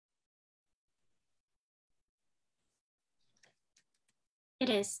It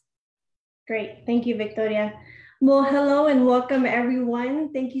is. Great. Thank you, Victoria. Well, hello and welcome,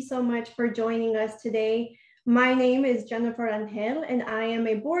 everyone. Thank you so much for joining us today. My name is Jennifer Rangel, and I am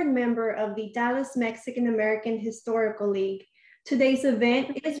a board member of the Dallas Mexican American Historical League. Today's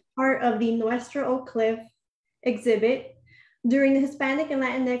event is part of the Nuestro Oak Cliff exhibit during the Hispanic and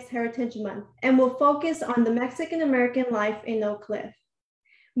Latinx Heritage Month, and will focus on the Mexican American life in Oak Cliff.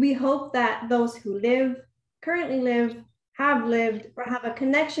 We hope that those who live, currently live, have lived, or have a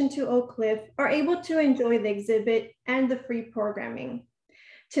connection to Oak Cliff are able to enjoy the exhibit and the free programming.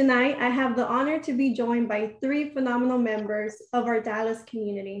 Tonight, I have the honor to be joined by three phenomenal members of our Dallas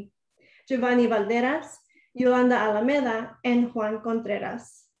community: Giovanni Valderas, Yolanda Alameda, and Juan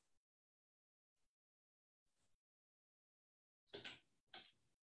Contreras.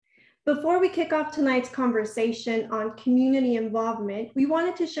 Before we kick off tonight's conversation on community involvement, we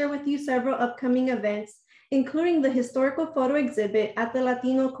wanted to share with you several upcoming events, including the historical photo exhibit at the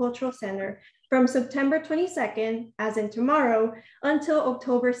Latino Cultural Center from September 22nd, as in tomorrow, until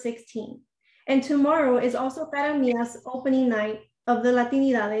October 16th. And tomorrow is also Para Mia's opening night of the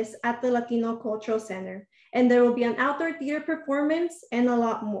Latinidades at the Latino Cultural Center. And there will be an outdoor theater performance and a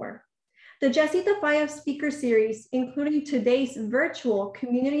lot more. The Jesse Tafalla Speaker Series, including today's virtual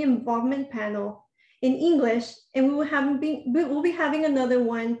community involvement panel in English, and we will be having another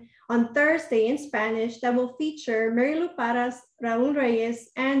one on Thursday in Spanish that will feature Mary Lu Paras, Raul Reyes,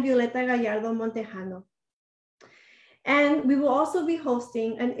 and Violeta Gallardo Montejano. And we will also be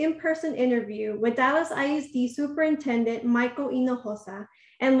hosting an in-person interview with Dallas ISD Superintendent Michael Hinojosa.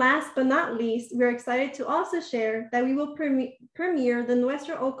 And last but not least, we're excited to also share that we will premiere the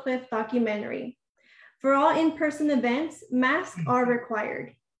Nuestro Oak Cliff documentary. For all in-person events, masks are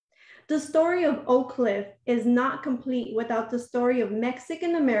required. The story of Oak Cliff is not complete without the story of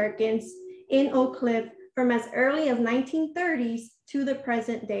Mexican Americans in Oak Cliff from as early as 1930s to the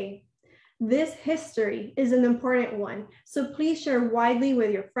present day. This history is an important one, so please share widely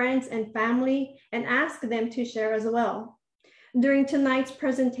with your friends and family and ask them to share as well. During tonight's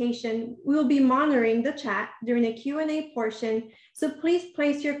presentation, we will be monitoring the chat during the Q&A portion, so please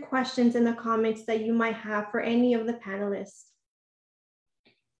place your questions in the comments that you might have for any of the panelists.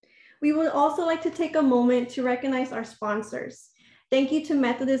 We would also like to take a moment to recognize our sponsors. Thank you to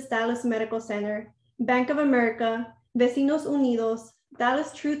Methodist Dallas Medical Center, Bank of America, Vecinos Unidos,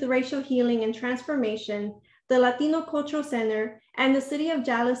 Dallas Truth Racial Healing and Transformation, the Latino Cultural Center, and the City of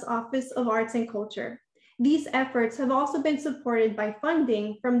Dallas Office of Arts and Culture. These efforts have also been supported by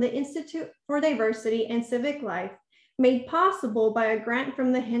funding from the Institute for Diversity and Civic Life, made possible by a grant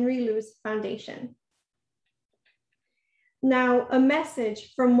from the Henry Luce Foundation. Now, a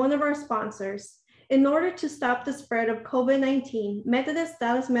message from one of our sponsors. In order to stop the spread of COVID-19, Methodist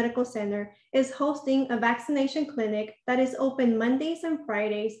Dallas Medical Center is hosting a vaccination clinic that is open Mondays and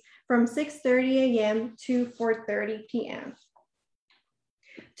Fridays from 6:30 a.m. to 4:30 p.m.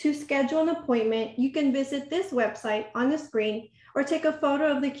 To schedule an appointment, you can visit this website on the screen or take a photo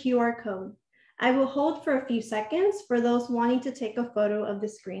of the QR code. I will hold for a few seconds for those wanting to take a photo of the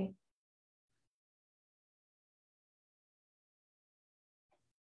screen.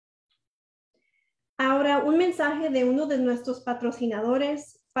 Ahora, un mensaje de uno de nuestros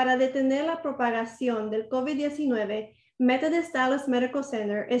patrocinadores. Para detener la propagación del COVID-19, Methodist Dallas Medical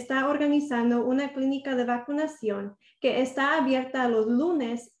Center está organizando una clínica de vacunación que está abierta los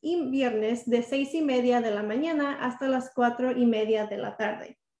lunes y viernes de 6:30 de la mañana hasta las 4:30 de la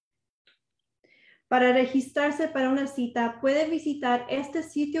tarde. Para registrarse para una cita, puede visitar este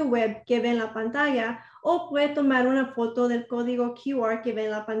sitio web que ve en la pantalla o puede tomar una foto del código QR que ve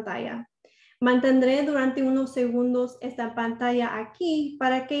en la pantalla. Mantendré durante unos segundos esta pantalla aquí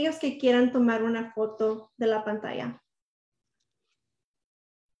para aquellos que quieran tomar una foto de la pantalla.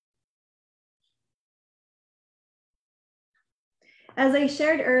 As I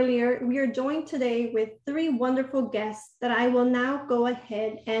shared earlier, we are joined today with three wonderful guests that I will now go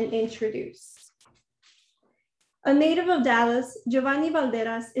ahead and introduce. A native of Dallas, Giovanni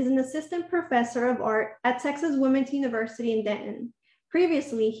Valderas is an assistant professor of art at Texas Women's University in Denton.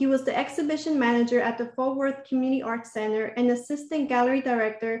 Previously, he was the exhibition manager at the Fort Worth Community Arts Center and assistant gallery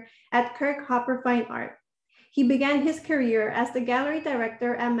director at Kirk Hopper Fine Art. He began his career as the gallery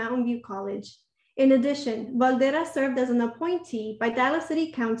director at Mountain View College. In addition, Valderas served as an appointee by Dallas City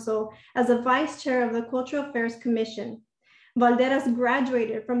Council as a vice chair of the Cultural Affairs Commission. Valderas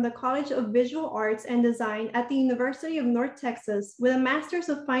graduated from the College of Visual Arts and Design at the University of North Texas with a Master's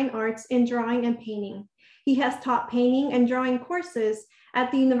of Fine Arts in Drawing and Painting. He has taught painting and drawing courses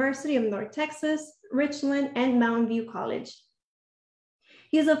at the University of North Texas, Richland, and Mountain View College.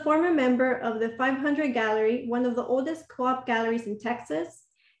 He is a former member of the 500 Gallery, one of the oldest co-op galleries in Texas.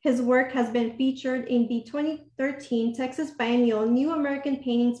 His work has been featured in the 2013 Texas Biennial New American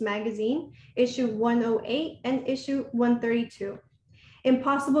Paintings magazine, issue 108 and issue 132.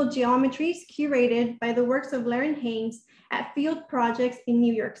 Impossible Geometries, curated by the works of Laren Haynes at Field Projects in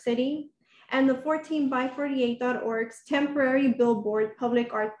New York City, and the 14by48.org's Temporary Billboard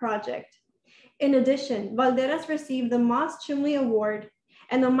Public Art Project. In addition, Valderas received the Moss Chumley Award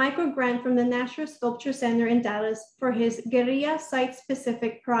and a micro-grant from the National Sculpture Center in Dallas for his guerrilla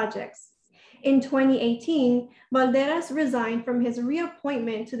site-specific projects. In 2018, Valderas resigned from his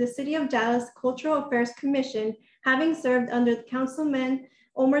reappointment to the City of Dallas Cultural Affairs Commission, having served under Councilman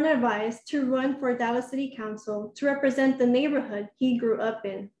Omar Narvaez to run for Dallas City Council to represent the neighborhood he grew up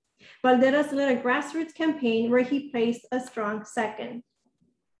in. Valderas led a grassroots campaign where he placed a strong second.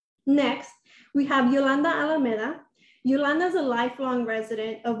 Next, we have Yolanda Alameda. Yolanda is a lifelong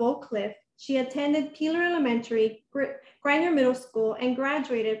resident of Oak Cliff. She attended Peeler Elementary, Greiner Middle School, and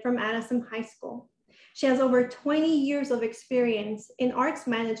graduated from Adamson High School. She has over 20 years of experience in arts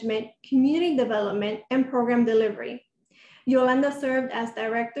management, community development, and program delivery. Yolanda served as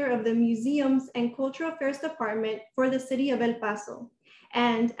director of the Museums and Cultural Affairs Department for the City of El Paso,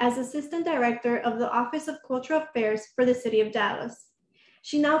 and as assistant director of the Office of Cultural Affairs for the City of Dallas.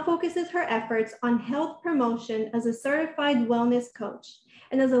 She now focuses her efforts on health promotion as a certified wellness coach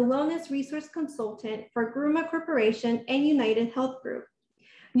and as a wellness resource consultant for Gruma Corporation and United Healthgroup.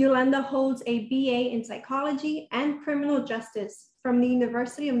 Yolanda holds a BA in psychology and criminal justice from the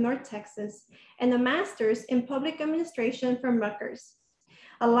University of North Texas and a master's in public administration from Rutgers.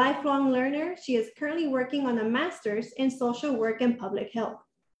 A lifelong learner, she is currently working on a master's in social work and public health.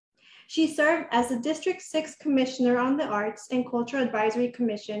 She served as the District 6 Commissioner on the Arts and Cultural Advisory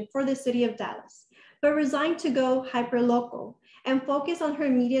Commission for the City of Dallas, but resigned to go hyperlocal and focus on her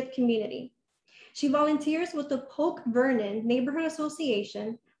immediate community. She volunteers with the Polk-Vernon Neighborhood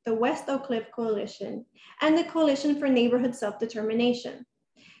Association, the West Oak Cliff Coalition, and the Coalition for Neighborhood Self-Determination.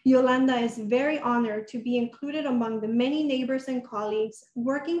 Yolanda is very honored to be included among the many neighbors and colleagues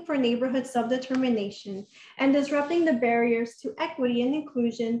working for neighborhood self-determination and disrupting the barriers to equity and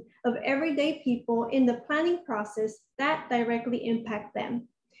inclusion of everyday people in the planning process that directly impact them.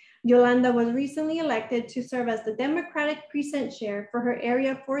 Yolanda was recently elected to serve as the Democratic Precinct Chair for her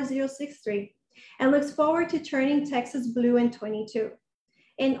Area 4063 and looks forward to turning Texas blue in 22.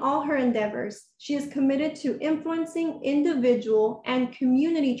 In all her endeavors, she is committed to influencing individual and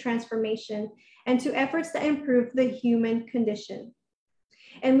community transformation and to efforts that improve the human condition.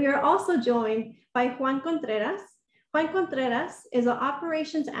 And we are also joined by Juan Contreras. Juan Contreras is an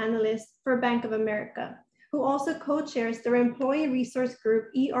operations analyst for Bank of America, who also co-chairs their Employee Resource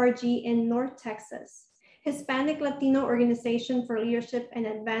Group, ERG, in North Texas, Hispanic Latino Organization for Leadership and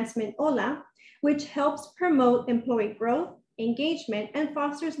Advancement, HOLA, which helps promote employee growth, engagement, and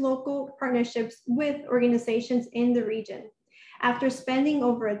fosters local partnerships with organizations in the region. After spending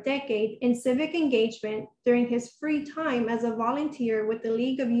over a decade in civic engagement during his free time as a volunteer with the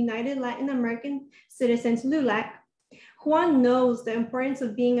League of United Latin American Citizens, LULAC, Juan knows the importance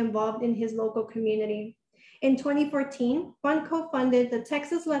of being involved in his local community. In 2014, Juan co-funded the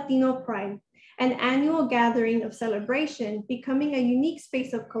Texas Latino Pride, an annual gathering of celebration, becoming a unique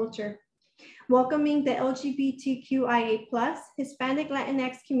space of culture, welcoming the LGBTQIA+ Hispanic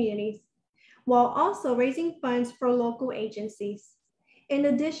Latinx communities, while also raising funds for local agencies. In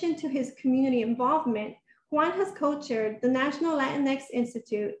addition to his community involvement, Juan has co-chaired the National Latinx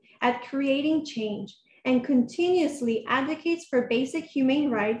Institute at Creating Change and continuously advocates for basic humane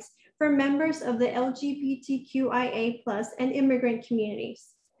rights for members of the LGBTQIA+ and immigrant communities.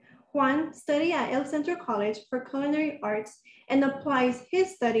 Juan studied at El Centro College for Culinary Arts and applies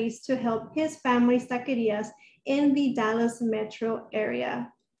his studies to help his family's taquerias in the Dallas metro area.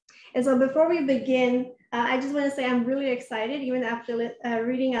 And so before we begin, I just want to say I'm really excited, even after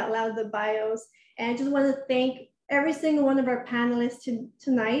reading out loud the bios. And I just want to thank every single one of our panelists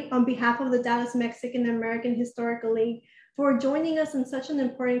tonight on behalf of the Dallas Mexican American Historical League for joining us in such an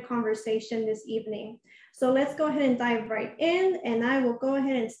important conversation this evening. So let's go ahead and dive right in, and I will go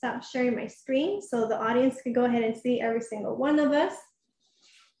ahead and stop sharing my screen so the audience can go ahead and see every single one of us.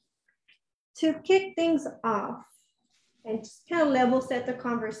 To kick things off and just kind of level set the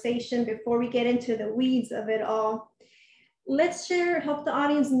conversation before we get into the weeds of it all, let's help the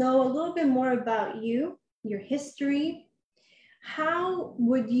audience know a little bit more about you, your history. How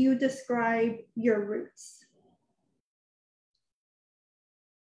would you describe your roots?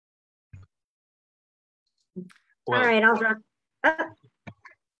 Well, all right, I'll drop.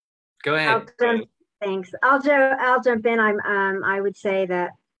 Go ahead. Thanks. I'll jump in. I would say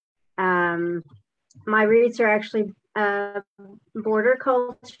that my roots are actually border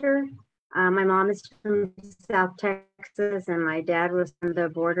culture. My mom is from South Texas, and my dad was from the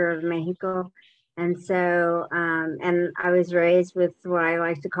border of Mexico. And so, and I was raised with what I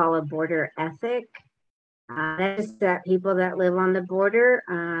like to call a border ethic. That is that people that live on the border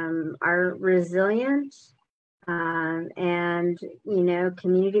are resilient and, you know,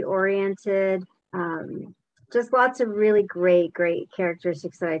 community oriented. Just lots of really great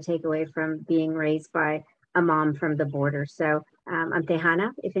characteristics that I take away from being raised by a mom from the border. So I'm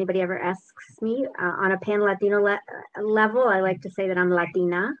Tejana. If anybody ever asks me on a pan-Latino level, I like to say that I'm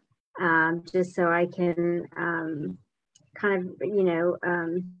Latina, just so I can kind of, you know,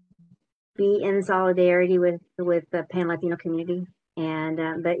 be in solidarity with the pan-Latino community.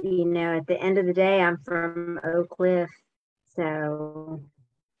 And but, you know, at the end of the day, I'm from Oak Cliff. So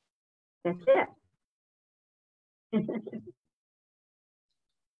that's it.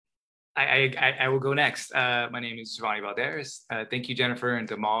 I will go next. My name is Giovanni Valderas. Thank you, Jennifer and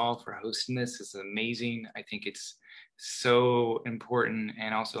DMAHL, for hosting this. It's amazing. I think it's so important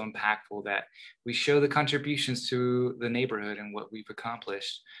and also impactful that we show the contributions to the neighborhood and what we've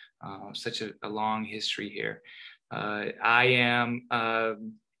accomplished. Such a long history here. I am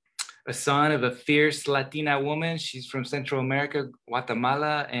a son of a fierce Latina woman. She's from Central America,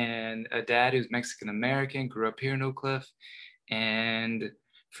 Guatemala, and a dad who's Mexican-American, grew up here in Oak Cliff. And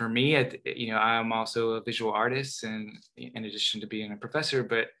for me, you know, I'm also a visual artist, and in addition to being a professor,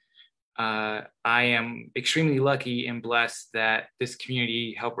 but I am extremely lucky and blessed that this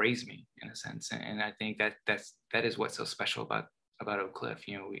community helped raise me, in a sense. And I think that is what's so special about Oak Cliff.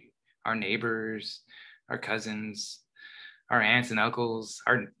 You know, our neighbors, our cousins, our aunts and uncles,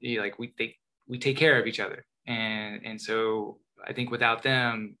 we take care of each other. And so I think without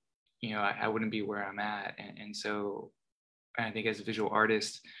them, you know, I wouldn't be where I'm at. And so I think as a visual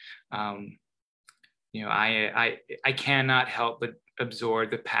artist, you know, I cannot help but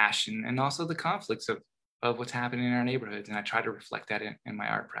absorb the passion and also the conflicts of what's happening in our neighborhoods. And I try to reflect that in my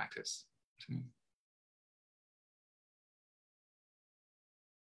art practice.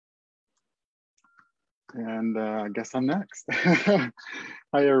 And I guess I'm next. Hi,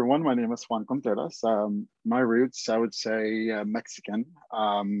 everyone. My name is Juan Contreras. My roots, I would say Mexican,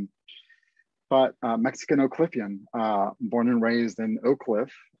 but Mexican Oak Cliffian, born and raised in Oak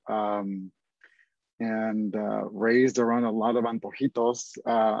Cliff, and raised around a lot of antojitos.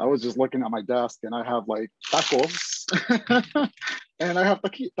 I was just looking at my desk and I have like tacos and I have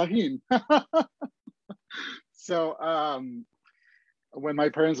tajin. So when my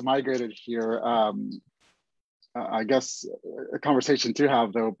parents migrated here, I guess a conversation to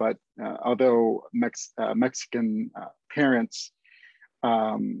have though, but although Mexican parents,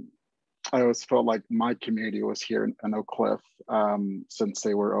 I always felt like my community was here in Oak Cliff since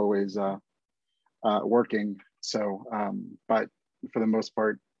they were always working. So, but for the most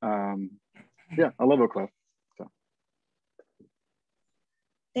part, yeah, I love Oak Cliff. So.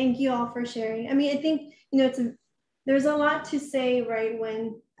 Thank you all for sharing. I mean, I think, you know, there's a lot to say, right?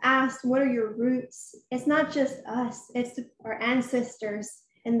 When asked, what are your roots? It's not just us, it's our ancestors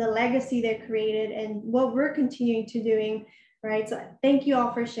and the legacy they created and what we're continuing to doing, right? So thank you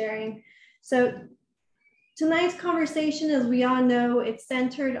all for sharing. So tonight's conversation, as we all know, it's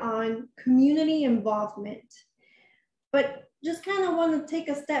centered on community involvement. But just kind of want to take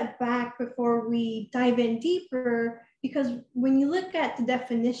a step back before we dive in deeper, because when you look at the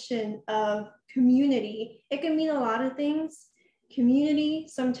definition of community, it can mean a lot of things. Community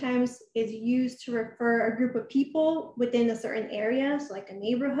sometimes is used to refer a group of people within a certain area, so like a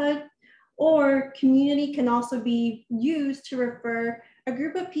neighborhood, or community can also be used to refer a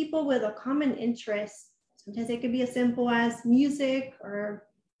group of people with a common interest. Sometimes it could be as simple as music or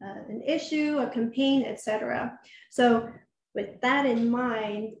an issue, a campaign, etc. So with that in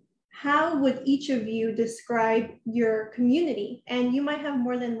mind, how would each of you describe your community? And you might have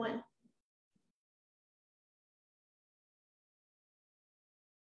more than one.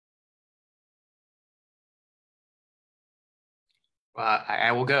 Well,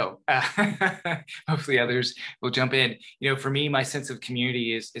 I will go. Hopefully others will jump in. You know, for me, my sense of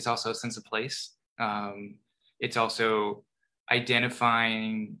community is also a sense of place. It's also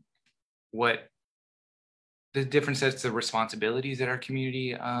identifying what the different sets of responsibilities that our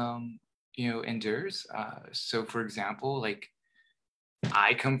community, you know, endures. So for example, like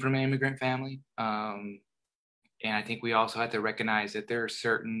I come from an immigrant family. And I think we also have to recognize that there are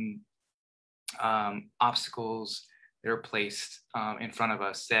certain obstacles that are placed in front of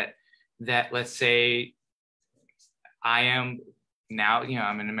us that let's say I am now, you know,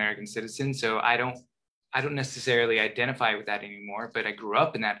 I'm an American citizen, so I don't I don't necessarily identify with that anymore, but I grew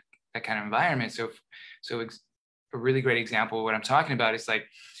up in that kind of environment. So a really great example of what I'm talking about is like,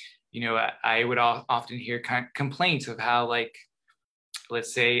 you know, I would often hear complaints of how, like,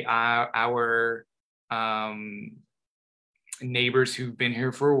 let's say our neighbors who've been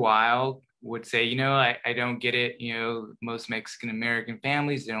here for a while would say, you know, I don't get it. You know, most Mexican-American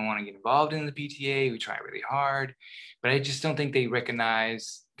families, they don't want to get involved in the PTA. We try really hard, but I just don't think they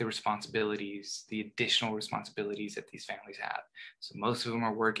recognize the responsibilities, the additional responsibilities that these families have. So most of them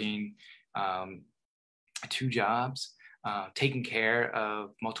are working 2 jobs, taking care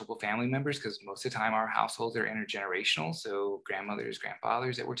of multiple family members, because most of the time our households are intergenerational. So grandmothers,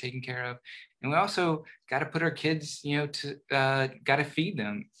 grandfathers that we're taking care of. And we also got to put our kids, you know, got to feed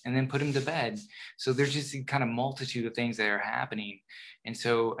them and then put them to bed. So there's just a kind of multitude of things that are happening. And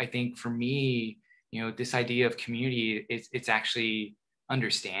so I think for me, you know, this idea of community, it's actually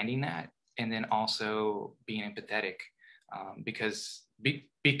understanding that, and then also being empathetic,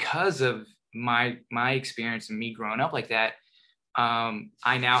 because of my experience and me growing up like that,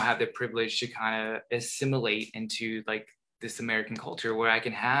 I now have the privilege to kind of assimilate into like this American culture where I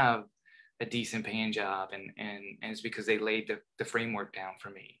can have a decent paying job, and it's because they laid the framework down for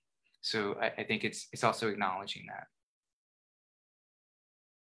me. So I think it's also acknowledging that.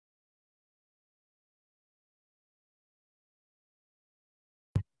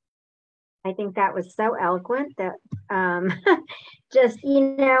 I think that was so eloquent that just, you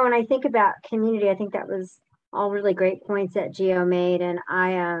know, when I think about community, I think that was all really great points that Gio made. And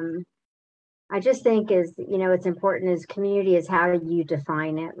I just think is, you know, it's important is community is how you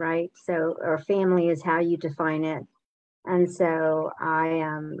define it, right? So, or family is how you define it. And so I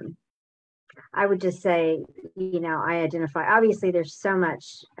would just say, you know, I identify, obviously there's so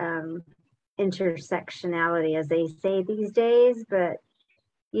much intersectionality, as they say these days, but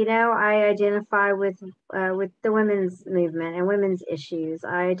you know, I identify with the women's movement and women's issues.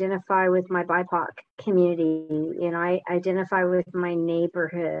 I identify with my BIPOC community. You know, I identify with my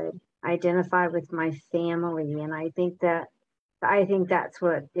neighborhood. I identify with my family, and I think that's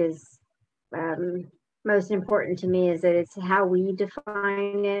what is most important to me, is that it's how we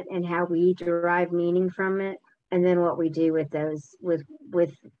define it and how we derive meaning from it, and then what we do with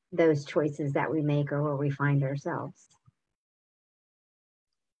those choices that we make or where we find ourselves.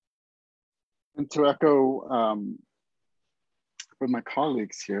 And to echo with my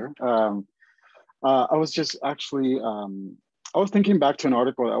colleagues here, I was just actually, I was thinking back to an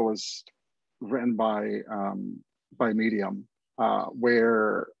article that was written by Medium,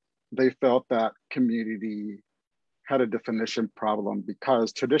 where they felt that community had a definition problem,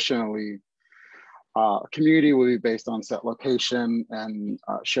 because traditionally, community will be based on set location and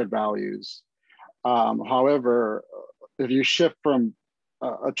shared values. However, if you shift from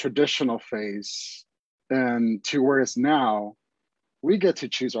a traditional phase and to where it's now, we get to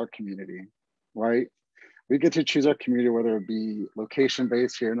choose our community, right? We get to choose our community, whether it be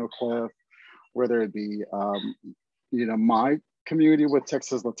location-based here in Oak Cliff, whether it be, you know, my community with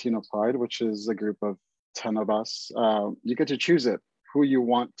Texas Latino Pride, which is a group of 10 of us. You get to choose it, who you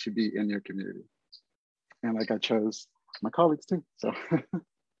want to be in your community. And like I chose my colleagues too, so.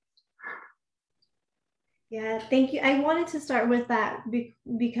 Yeah, thank you. I wanted to start with that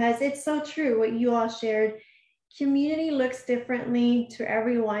because it's so true what you all shared. Community looks differently to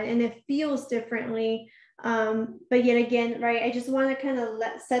everyone and it feels differently. But yet again, right, I just want to kind of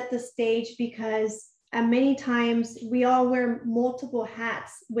set the stage, because many times we all wear multiple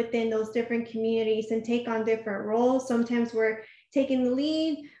hats within those different communities and take on different roles. Sometimes we're taking the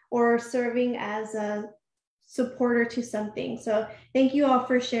lead or serving as a supporter to something. So thank you all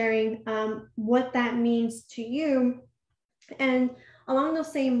for sharing what that means to you. And along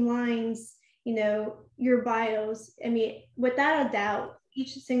those same lines, you know, your bios, I mean, without a doubt,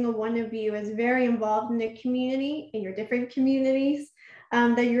 each single one of you is very involved in the community, in your different communities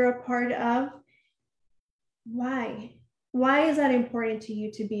that you're a part of. Why? Why is that important to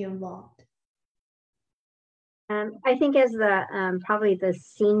you to be involved? I think as the probably the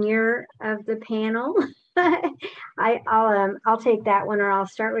senior of the panel, I'll take that one, or I'll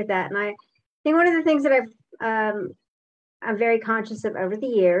start with that. And I think one of the things that I'm very conscious of over the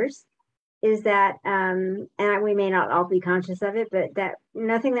years is that, and we may not all be conscious of it, but that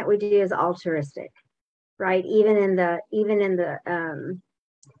nothing that we do is altruistic, right? Even in the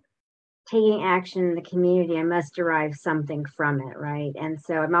taking action in the community, I must derive something from it, right? And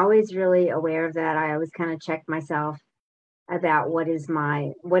so I'm always really aware of that. I always kind of check myself about what is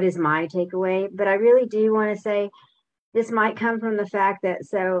my takeaway. But I really do want to say this might come from the fact that,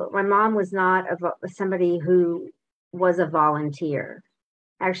 so my mom was not somebody who was a volunteer.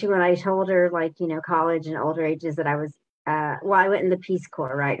 actually, when I told her, like, you know, college and older ages that I was, well, I went in the Peace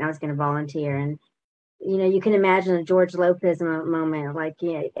Corps, right? And I was going to volunteer. And, you know, you can imagine a George Lopez moment, like,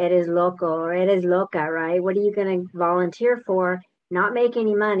 yeah, it is loco or it is loca, right? What are you going to volunteer for? Not make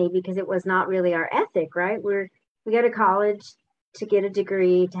any money, because it was not really our ethic, right? We go to college to get a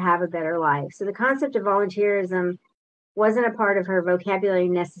degree, to have a better life. So the concept of volunteerism wasn't a part of her vocabulary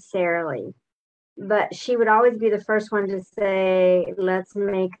necessarily, but she would always be the first one to say, let's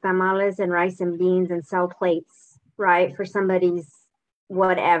make tamales and rice and beans and sell plates, right, for somebody's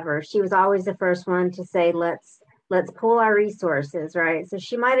whatever. She was always the first one to say, let's pool our resources, right? So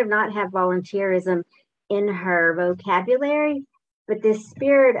she might have not had volunteerism in her vocabulary, but this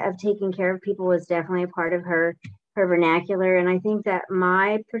spirit of taking care of people was definitely a part of her vernacular. And I think that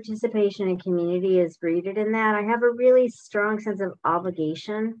my participation in community is rooted in that. I have a really strong sense of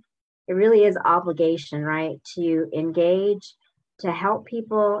obligation. It really is obligation, right? To engage, to help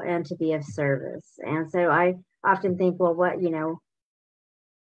people, and to be of service. And so I often think, well, what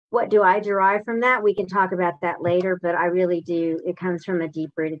do I derive from that? We can talk about that later, but I really do. It comes from a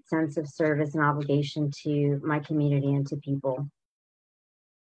deep-rooted sense of service and obligation to my community and to people.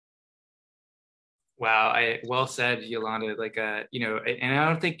 Wow, well said, Yolanda. Like, you know, and I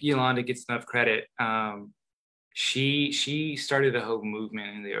don't think Yolanda gets enough credit. She started a whole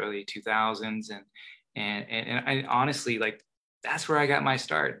movement in the early 2000s, and I honestly, like, that's where I got my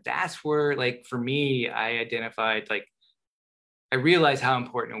start. That's where, like, for me, I identified, like, I realized how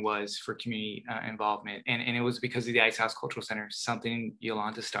important it was for community involvement, and it was because of the Ice House Cultural Center, something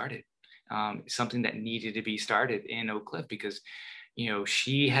Yolanda started, something that needed to be started in Oak Cliff, because, you know,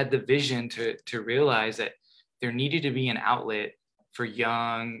 she had the vision to realize that there needed to be an outlet for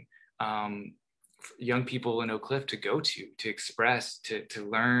young people in Oak Cliff to go to express, to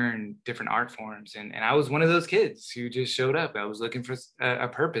learn different art forms. And I was one of those kids who just showed up. I was looking for a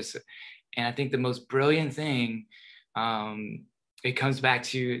purpose. And I think the most brilliant thing, it comes back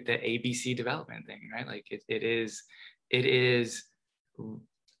to the ABC development thing, right? Like it is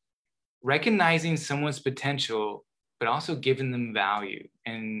recognizing someone's potential, but also giving them value.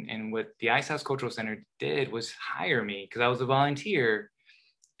 And what the Ice House Cultural Center did was hire me, because I was a volunteer.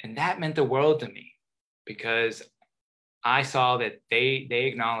 And that meant the world to me, because I saw that they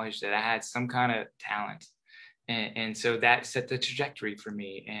acknowledged that I had some kind of talent. And so that set the trajectory for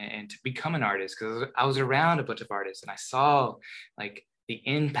me and to become an artist, because I was around a bunch of artists and I saw, like, the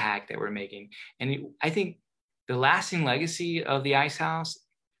impact that we're making. And I think the lasting legacy of the Ice House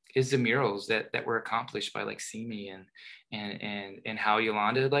is the murals that were accomplished by, like, Simi and how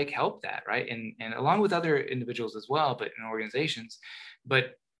Yolanda, like, helped that, right? And along with other individuals as well, but in organizations.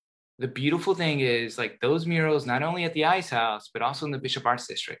 But the beautiful thing is, like, those murals, not only at the Ice House, but also in the Bishop Arts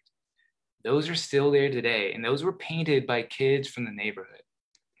District, those are still there today. And those were painted by kids from the neighborhood.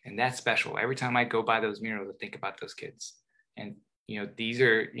 And that's special. Every time I go by those murals, I think about those kids. And, you know, these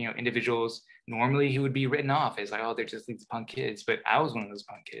are, you know, individuals normally who would be written off as, like, oh, they're just these punk kids. But I was one of those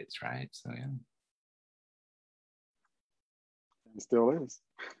punk kids, right? So, yeah. It still is.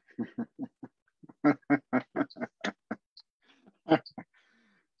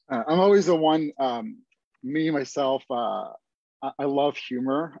 I'm always the one, myself, I love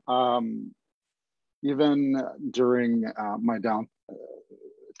humor. Even during my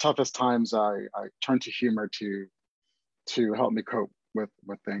toughest times, I turn to humor to help me cope with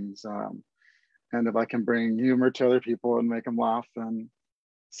things. And if I can bring humor to other people and make them laugh, then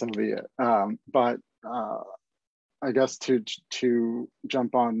so be it. But I guess to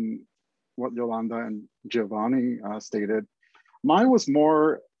jump on what Yolanda and Giovanni stated, mine was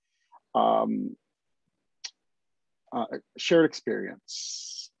more shared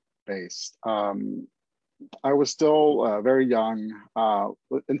experience based. I was still very young,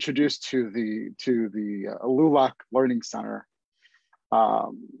 introduced to the LULAC Learning Center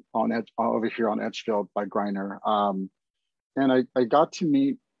over here on Edgefield by Greiner. And I got to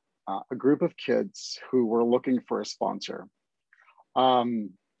meet a group of kids who were looking for a sponsor.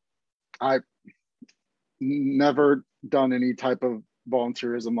 I've never done any type of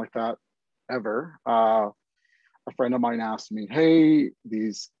volunteerism like that ever. A friend of mine asked me, hey,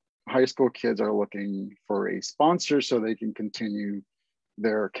 these high school kids are looking for a sponsor so they can continue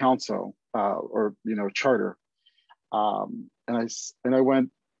their council or, you know, charter. And I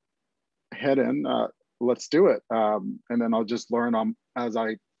went ahead and let's do it. And then I'll just learn as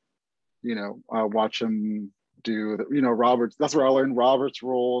I, you know, watch them do the, you know, Robert's. That's where I learned Robert's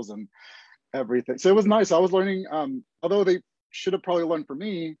rules and everything. So it was nice. I was learning, although they should have probably learned from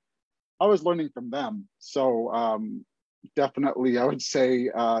me, I was learning from them. So definitely, I would say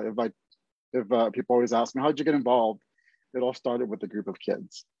if people always ask me, how'd you get involved? it all started with a group of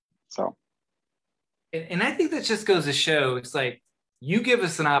kids. So. And I think that just goes to show, it's like, you give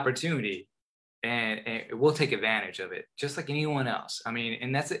us an opportunity and we'll take advantage of it, just like anyone else. I mean,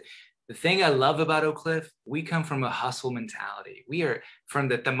 and that's it. The thing I love about Oak Cliff, we come from a hustle mentality. We are from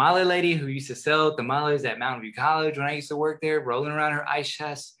the tamale lady who used to sell tamales at Mountain View College when I used to work there, rolling around her ice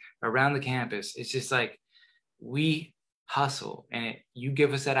chest around the campus. It's just like, we hustle, and you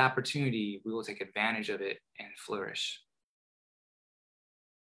give us that opportunity, we will take advantage of it and flourish.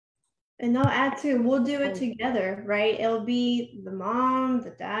 And I'll add to, we'll do it together, right? It'll be the mom,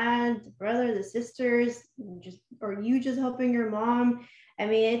 the dad, the brother, the sisters, or you just helping your mom. I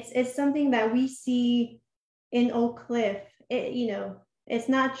mean, it's something that we see in Oak Cliff. It's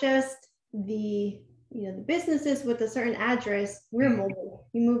not just the businesses with a certain address. We're mobile.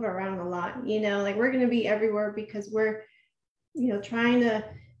 We move around a lot. Like we're going to be everywhere because we're, trying to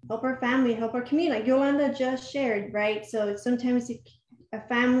help our family, help our community. Like Yolanda just shared, right? So sometimes a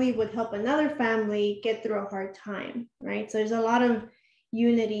family would help another family get through a hard time, right? So there's a lot of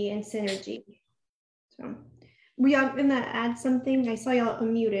unity and synergy. So we are gonna add something. I saw y'all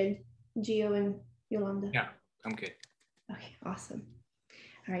unmuted, Gio and Yolanda. Yeah, I'm good. Okay, awesome.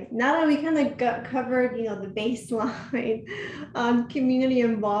 All right, now that we kind of got covered, the baseline on community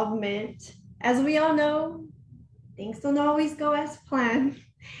involvement, as we all know, things don't always go as planned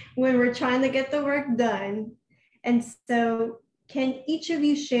when we're trying to get the work done. And so can each of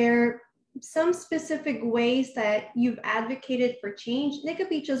you share some specific ways that you've advocated for change? And it could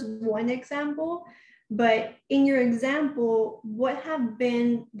be just one example, but in your example, what have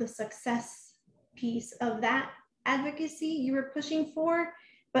been the success piece of that advocacy you were pushing for?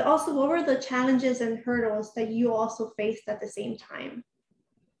 But also, what were the challenges and hurdles that you also faced at the same time?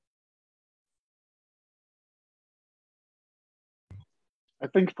 I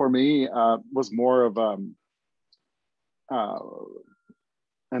think for me, was more of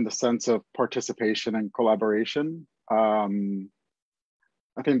in the sense of participation and collaboration. I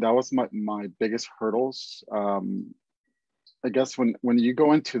think that was my biggest hurdles. I guess when you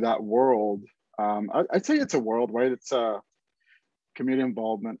go into that world, I'd say it's a world, right? It's a community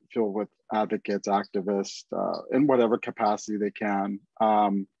involvement filled with advocates, activists, in whatever capacity they can.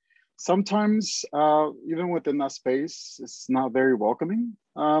 Sometimes, even within that space, it's not very welcoming,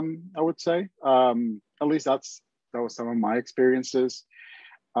 I would say. At least that was some of my experiences.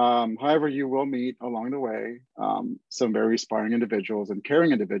 However, you will meet along the way some very inspiring individuals and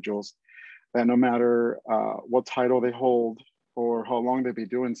caring individuals that no matter what title they hold or how long they've been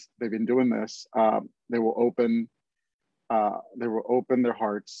doing this, they will open their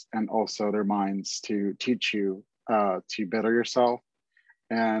hearts and also their minds to teach you to better yourself.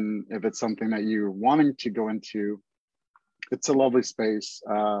 And if it's something that you're wanting to go into, it's a lovely space.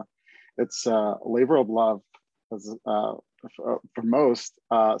 It's a labor of love for most.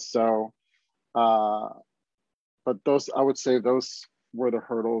 But those, I would say those were the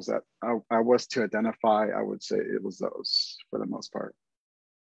hurdles that I was to identify. I would say it was those for the most part.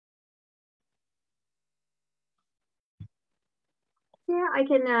 Yeah, I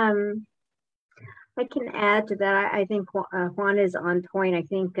can add to that. I think Juan is on point. I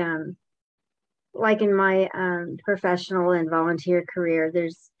think like in my professional and volunteer career,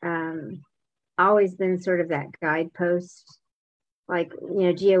 there's always been sort of that guidepost. Like,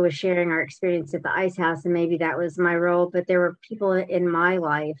 Gio was sharing our experience at the Ice House, and maybe that was my role, but there were people in my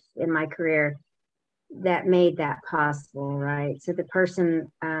life, in my career, that made that possible, right? So the person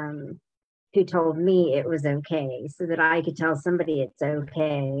who told me it was okay, so that I could tell somebody it's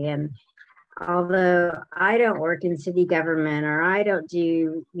okay. And although I don't work in city government, or I don't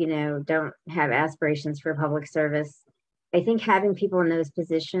don't have aspirations for public service, I think having people in those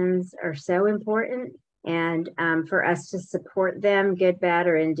positions are so important. And for us to support them, good, bad,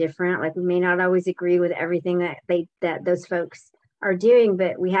 or indifferent, like we may not always agree with everything that those folks are doing,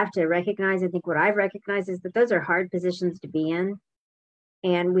 but we have to recognize, I think what I've recognized is that those are hard positions to be in.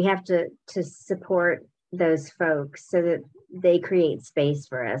 And we have to support those folks so that they create space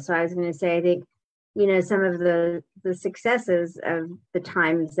for us. So I was going to say, I think, some of the successes of the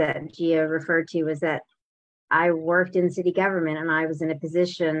times that Gio referred to was that I worked in city government and I was in a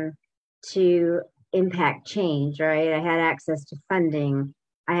position to impact change, right? I had access to funding,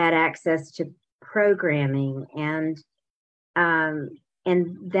 I had access to programming, and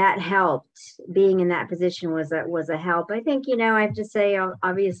that helped. Being in that position was a help. I think, I have to say,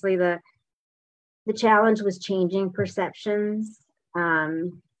 obviously the challenge was changing perceptions.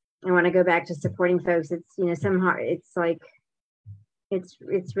 And when I go back to supporting folks, it's, somehow it's like, it's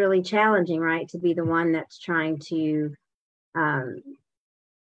really challenging, right? To be the one that's trying to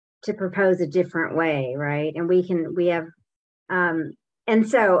propose a different way, right? And we have And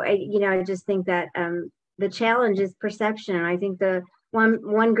so, I just think that the challenge is perception. And I think the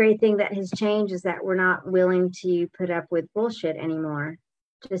one great thing that has changed is that we're not willing to put up with bullshit anymore.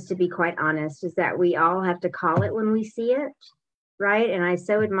 Just to be quite honest, is that we all have to call it when we see it, right? And I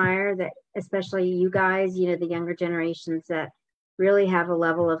so admire that, especially you guys, the younger generations that really have a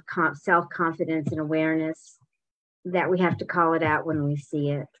level of self-confidence and awareness that we have to call it out when we see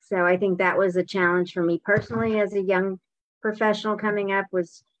it. So I think that was a challenge for me personally as a young professional coming up,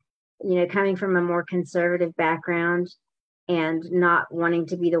 was, coming from a more conservative background and not wanting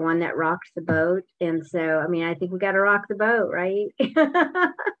to be the one that rocked the boat. And so, I think we got to rock the boat, right?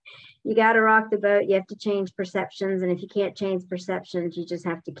 You got to rock the boat. You have to change perceptions. And if you can't change perceptions, you just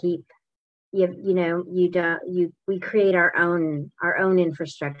have to keep, we create our own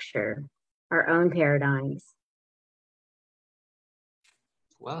infrastructure, our own paradigms.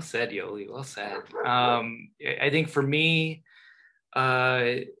 Well said, Yoli. Well said. I think for me,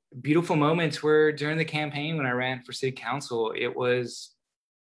 beautiful moments were during the campaign when I ran for city council. It was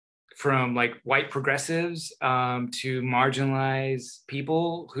from like white progressives to marginalized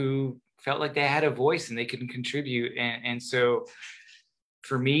people who felt like they had a voice and they couldn't contribute. And so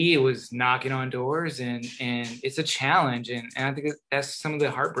for me, it was knocking on doors, and it's a challenge. And I think that's some of the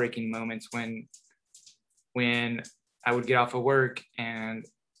heartbreaking moments when I would get off of work and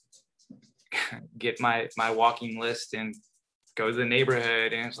get my walking list and go to the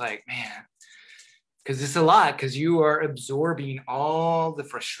neighborhood. And it's like, man, because it's a lot, because you are absorbing all the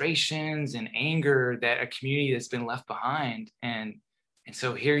frustrations and anger that a community that's been left behind. And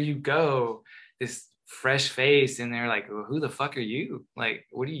so here you go, this fresh face, and they're like, well, who the fuck are you? Like,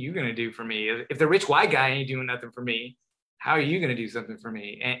 what are you going to do for me? If the rich white guy ain't doing nothing for me, how are you going to do something for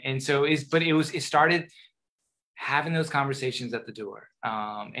me? And so it started having those conversations at the door.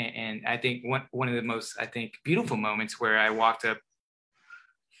 And I think one of the most, beautiful moments where I walked up,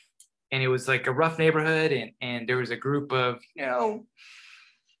 and it was like a rough neighborhood, and there was a group of, let's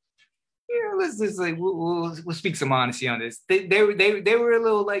like, we'll speak some honesty on this. They were a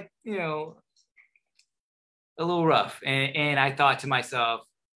little like, a little rough. And I thought to myself,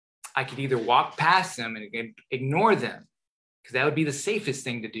 I could either walk past them and ignore them, because that would be the safest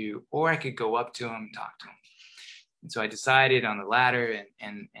thing to do, or I could go up to them and talk to them. And so I decided on the latter,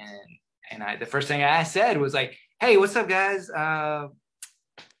 and the first thing I said was like, hey, what's up, guys? I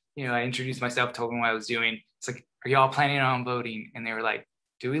introduced myself, told them what I was doing. It's like, are y'all planning on voting? And they were like,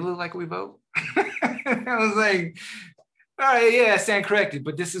 do we look like we vote? I was like, all right, yeah, I stand corrected,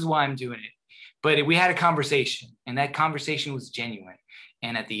 but this is why I'm doing it. But we had a conversation, and that conversation was genuine.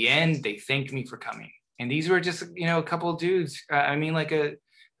 And at the end, they thanked me for coming. And these were just, a couple of dudes. Probably like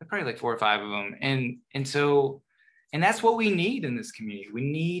 4 or 5 of them. And that's what we need in this community. We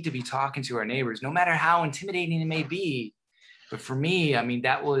need to be talking to our neighbors, no matter how intimidating it may be. But for me,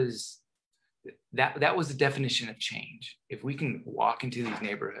 that was the definition of change. If we can walk into these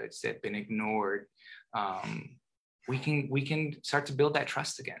neighborhoods that have been ignored, we can start to build that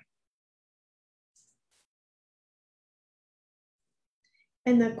trust again.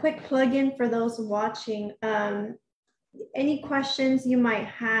 And a quick plug-in for those watching, any questions you might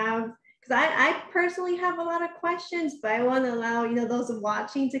have, because I personally have a lot of questions, but I want to allow those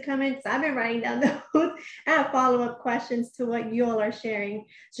watching to come in, because I've been writing down those. I have follow-up questions to what you all are sharing.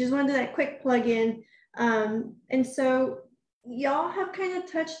 So just want to do that quick plug-in. And so y'all have kind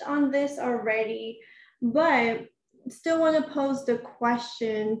of touched on this already, but still want to pose the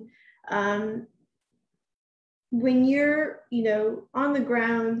question. When you're, on the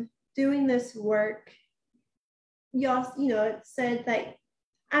ground doing this work, y'all, it said that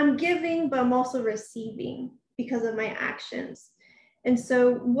I'm giving, but I'm also receiving because of my actions. And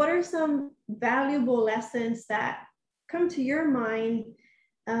so what are some valuable lessons that come to your mind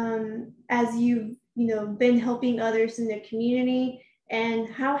as you've, been helping others in the community, and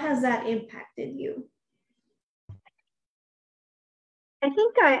how has that impacted you? I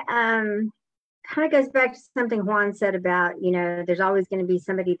think kind of goes back to something Juan said about, there's always going to be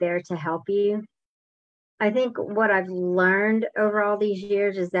somebody there to help you. I think what I've learned over all these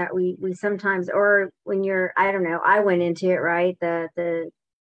years is that we sometimes, or when you're, I don't know, I went into it, right? The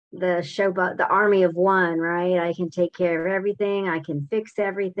show, but the army of one, right? I can take care of everything. I can fix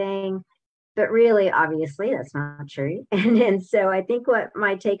everything. But really, obviously, that's not true. And so I think what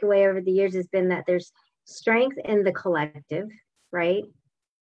my takeaway over the years has been that there's strength in the collective, right?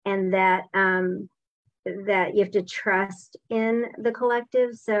 And that that you have to trust in the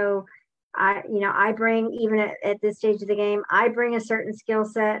collective. So I bring, even at this stage of the game, I bring a certain skill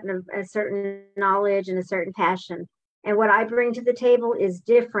set and a certain knowledge and a certain passion. And what I bring to the table is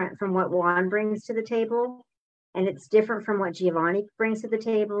different from what Juan brings to the table. and it's different from what Giovanni brings to the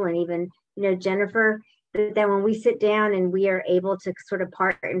table, and even, you know, Jennifer, that when we sit down and we are able to sort of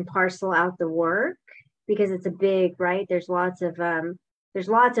part and parcel out the work, because it's a big, right? There's lots of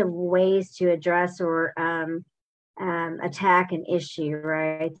ways to address or attack an issue,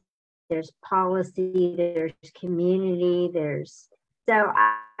 right? There's policy, there's community, so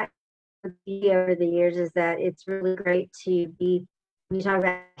I over the years is that it's really great to be, when you talk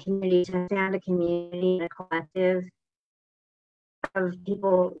about community, to found a community and a collective of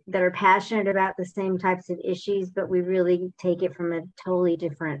people that are passionate about the same types of issues, but we really take it from a totally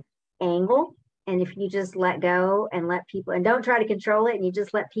different angle. And if you just let go and let people, and don't try to control it, and you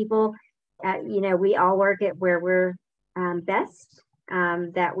just let people, you know, we all work at where we're best,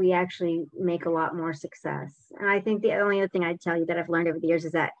 that we actually make a lot more success. And I think the only other thing I'd tell you that I've learned over the years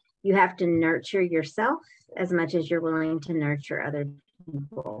is that you have to nurture yourself as much as you're willing to nurture other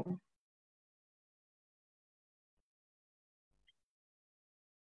people.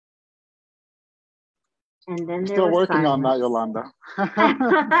 And then still working on that, Yolanda.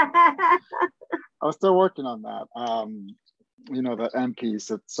 I was still working on that. You know, the M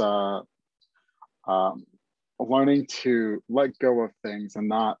piece, it's learning to let go of things and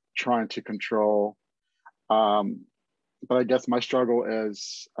not trying to control. But I guess my struggle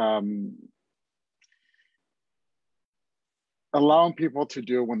is allowing people to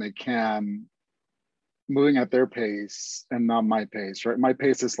do when they can, moving at their pace and not my pace, right? My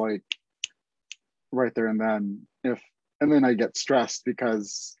pace is like right there and then. And then I get stressed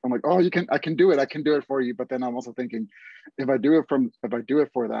because I'm like, oh, I can do it for you. But then I'm also thinking, if I do it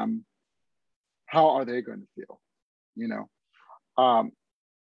for them, how are they going to feel? You know?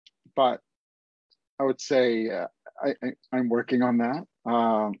 But I would say I'm working on that.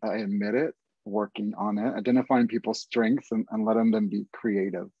 I admit it, working on it, identifying people's strengths and letting them be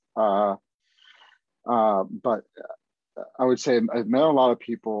creative. But I would say I've met a lot of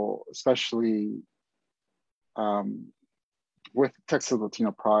people, especially with Texas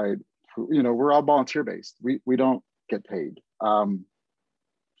Latino Pride, who, you know, we're all volunteer based. We don't get paid. And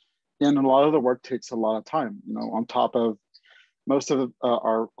a lot of the work takes a lot of time, you know, on top of most of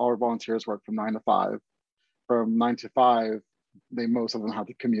our volunteers work from 9 to 5. From 9 to 5, most of them have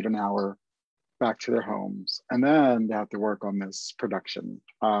to commute an hour back to their homes, and then they have to work on this production.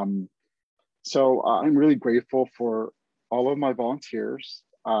 So I'm really grateful for all of my volunteers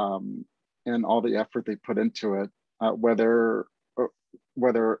and all the effort they put into it, whether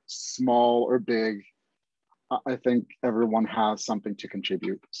small or big. I think everyone has something to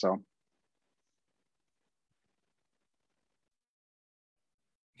contribute. So.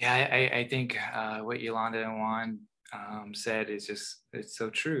 Yeah, I think what Yolanda and Juan said is it's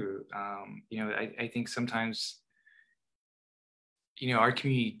so true. You know, I think sometimes, you know, our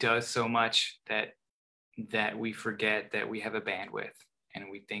community does so much that we forget that we have a bandwidth,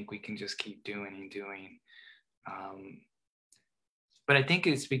 and we think we can just keep doing and doing. But I think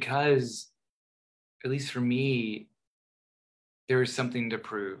it's because, at least for me, there is something to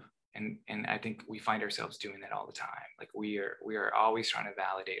prove. And I think we find ourselves doing that all the time. Like we are always trying to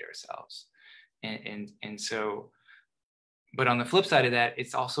validate ourselves. And so, but on the flip side of that,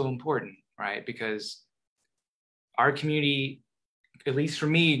 it's also important, right? Because our community, at least for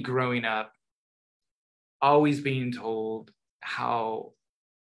me growing up, always being told how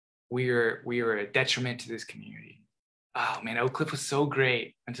we are a detriment to this community. Oh man, Oak Cliff was so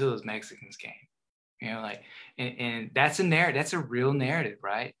great until those Mexicans came. You know, like, and that's a narrative, that's a real narrative,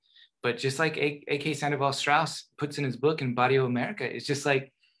 right? But just like A.K. Sandoval Strauss puts in his book in Barrio America, it's just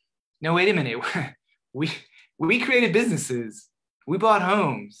like, no, wait a minute. we created businesses. We bought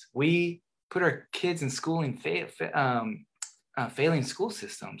homes. We put our kids in school in failing school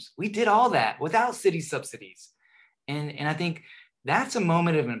systems. We did all that without city subsidies. And I think that's a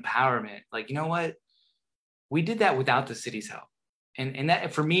moment of empowerment. Like, you know what? We did that without the city's help. And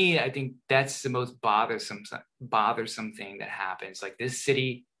that, for me, I think that's the most bothersome thing that happens. Like, this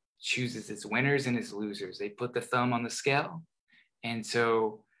city chooses its winners and its losers. They put the thumb on the scale. And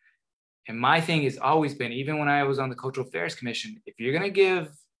so, and my thing has always been, even when I was on the Cultural Affairs Commission, if you're going to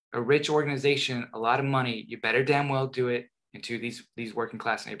give a rich organization a lot of money, you better damn well do it into these working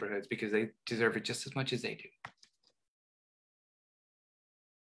class neighborhoods, because they deserve it just as much as they do.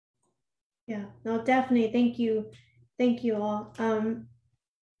 Yeah, no, definitely. Thank you. Thank you all.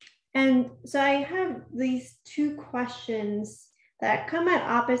 And so I have these two questions that come at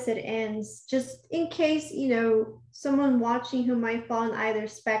opposite ends, just in case, you know, someone watching who might fall on either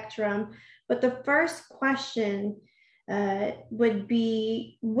spectrum. But the first question would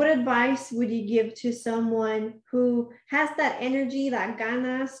be, what advice would you give to someone who has that energy, that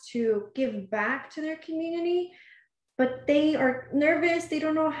ganas to give back to their community, but they are nervous, they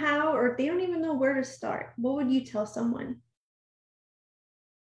don't know how, or they don't even know where to start? What would you tell someone?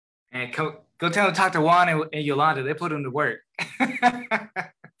 And go talk to Juan and Yolanda. They put them to work. That's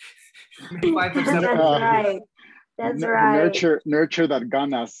right. That's right. Nurture that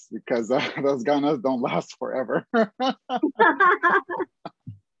ganas, because those ganas don't last forever.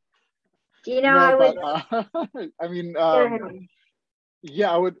 You know, I would. I mean,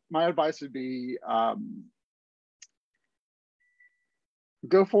 Yeah, my advice would be,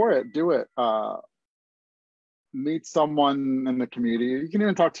 go for it, do it. Meet someone in the community. You can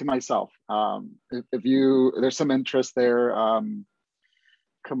even talk to myself. If there's some interest there,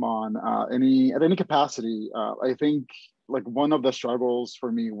 come on, at any capacity. I think like one of the struggles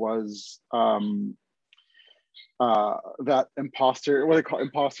for me was that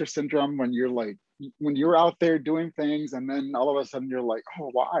imposter syndrome, when you're out there doing things and then all of a sudden you're like,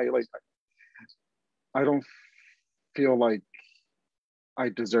 oh, why? Like, I don't feel like I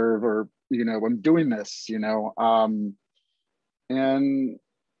deserve, or, I'm doing this, and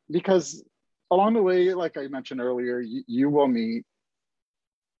because along the way, like I mentioned earlier, you will meet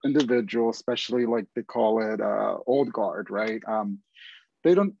individuals, especially like they call it old guard, right?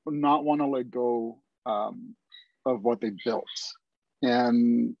 They don't not want to let go of what they built,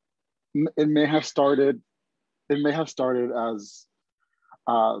 and it may have started as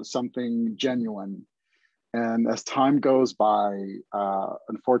something genuine, and as time goes by,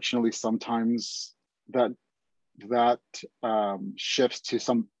 unfortunately, sometimes that shifts to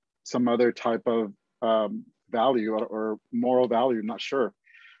some other type of value or moral value. I'm not sure,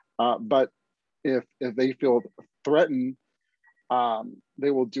 but if they feel threatened,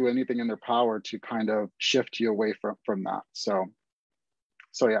 they will do anything in their power to kind of shift you away from that. So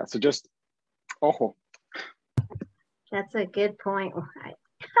yeah. So just that's a good point.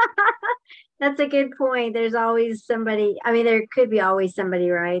 That's a good point. There's always somebody, I mean, there could be always somebody,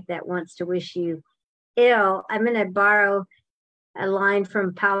 right, that wants to wish you ill. I'm going to borrow a line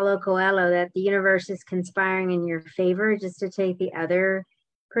from Paulo Coelho that the universe is conspiring in your favor. Just to take the other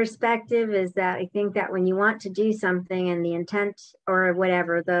perspective, is that I think that when you want to do something and the intent or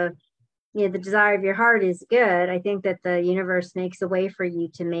whatever, the desire of your heart is good, I think that the universe makes a way for you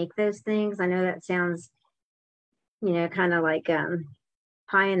to make those things. I know that sounds, kind of like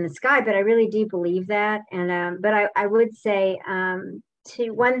pie in the sky, but I really do believe that. And but I would say to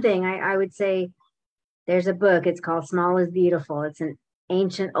one thing, I would say there's a book, it's called Small is Beautiful. It's an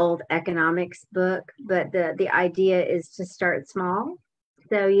ancient old economics book, but the idea is to start small.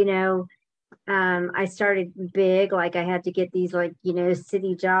 So I started big, like I had to get these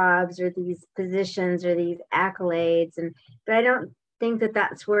city jobs or these positions or these accolades, but I don't think that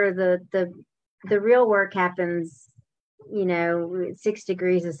that's where the real work happens. 6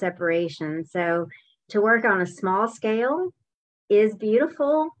 degrees of separation. So to work on a small scale is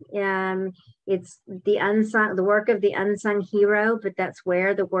beautiful. It's the work of the unsung hero, but that's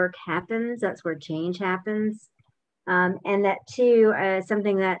where the work happens. That's where change happens. And that too,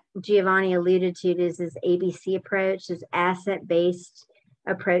 something that Giovanni alluded to is this ABC approach, this asset-based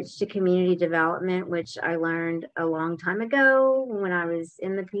approach to community development, which I learned a long time ago when I was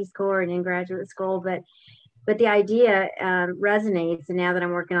in the Peace Corps and in graduate school. But the idea resonates. And now that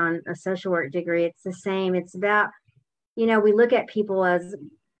I'm working on a social work degree, it's the same. It's about, we look at people as,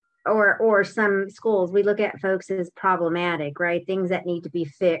 or some schools, we look at folks as problematic, right? Things that need to be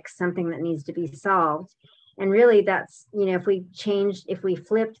fixed, something that needs to be solved. And really that's, if we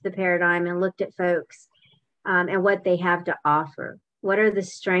flipped the paradigm and looked at folks and what they have to offer, what are the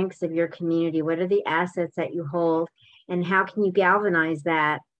strengths of your community? What are the assets that you hold? And how can you galvanize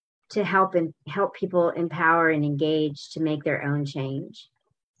that to help people empower and engage to make their own change?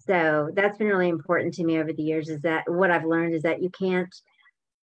 So that's been really important to me over the years, is that what I've learned is that you can't,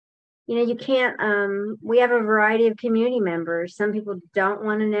 we have a variety of community members. Some people don't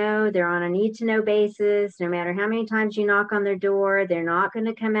want to know, they're on a need to know basis. No matter how many times you knock on their door, they're not going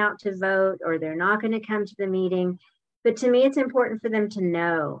to come out to vote, or they're not going to come to the meeting. But to me, it's important for them to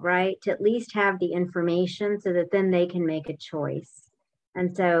know, right? To at least have the information so that then they can make a choice.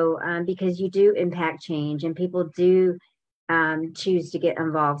 And so, because you do impact change, and people do choose to get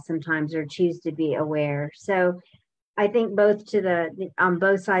involved sometimes, or choose to be aware. So I think both on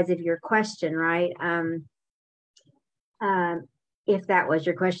both sides of your question, right? If that was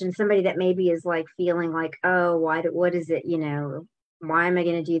your question, somebody that maybe is like feeling like, oh, what is it? Why am I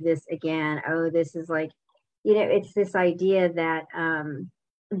going to do this again? Oh, this is like, it's this idea that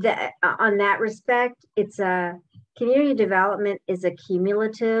that on that respect, it's community development is a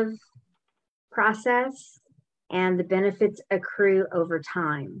cumulative process, and the benefits accrue over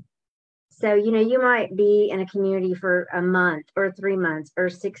time. So, you might be in a community for a month or 3 months or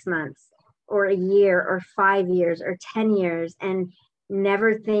 6 months or a year or 5 years or 10 years and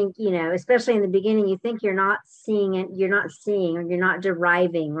never think, especially in the beginning, you think you're not seeing it, you're not seeing, or you're not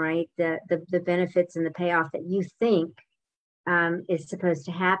deriving, right, the benefits and the payoff that you think is supposed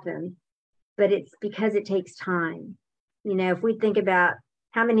to happen. But it's because it takes time. If we think about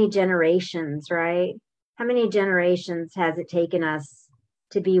how many generations, right? How many generations has it taken us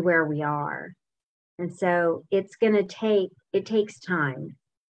to be where we are? And so it takes time.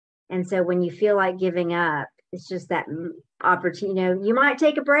 And so when you feel like giving up, it's just that opportunity, you might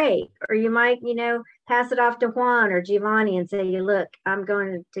take a break, or you might, pass it off to Juan or Giovanni and say, look, I'm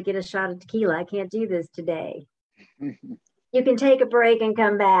going to get a shot of tequila. I can't do this today. You can take a break and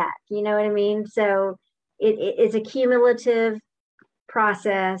come back. You know what I mean? So it's a cumulative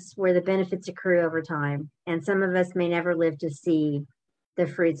process where the benefits accrue over time. And some of us may never live to see the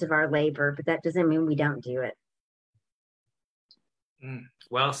fruits of our labor, but that doesn't mean we don't do it.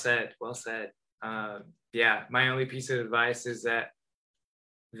 Well said. Well said. Yeah, my only piece of advice is that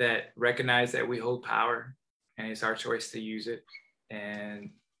recognize that we hold power, and it's our choice to use it.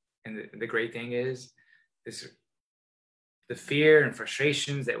 And the great thing is the fear and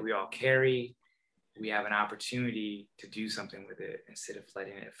frustrations that we all carry, we have an opportunity to do something with it instead of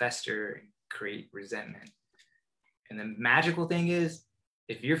letting it fester and create resentment. And the magical thing is,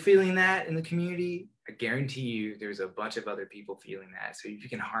 if you're feeling that in the community, I guarantee you there's a bunch of other people feeling that. So if you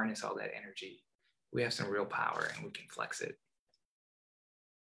can harness all that energy, we have some real power and we can flex it.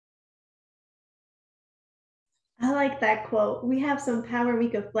 I like that quote. We have some power, we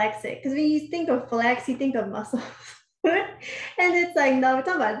can flex it. Because when you think of flex, you think of muscles. And it's like, no, we're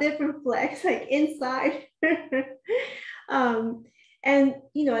talking about different flex, like inside. And,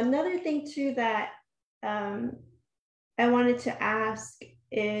 another thing too that I wanted to ask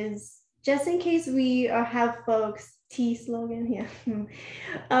is, just in case we have folks, T slogan, yeah.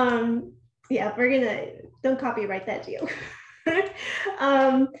 Yeah, don't copyright that deal.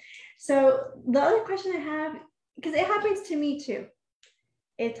 So the other question I have, because it happens to me too,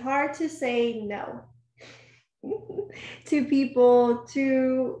 it's hard to say no to people,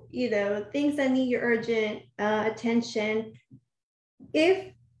 to, things that need your urgent attention.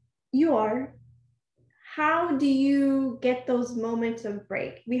 If you are, how do you get those moments of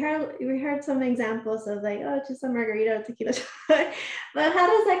break? We heard some examples of like, oh, just a margarita, tequila. But how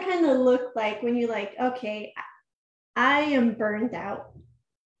does that kind of look like when you're like, okay, I am burned out?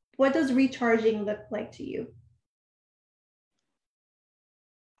 What does recharging look like to you?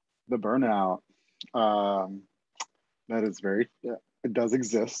 The burnout, that is it does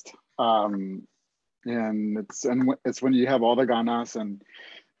exist. And it's when you have all the ganas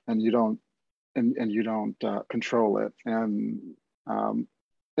and you don't control it. And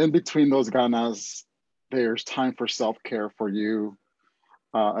in between those ganas, there's time for self-care for you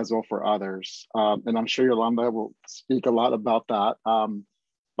as well for others. And I'm sure Yolanda will speak a lot about that.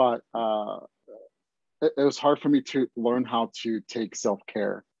 But it was hard for me to learn how to take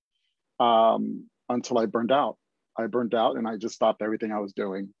self-care until I burned out. I burned out and I just stopped everything I was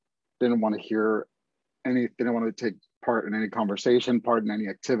doing. Didn't want to hear anything, didn't want to take part in any conversation, part in any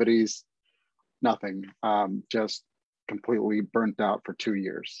activities. Nothing, just completely burnt out for 2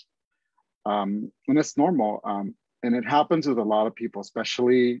 years. And it's normal. And it happens with a lot of people,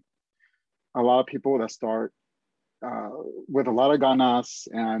 especially a lot of people that start with a lot of ganas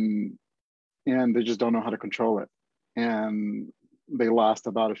and they just don't know how to control it. And they last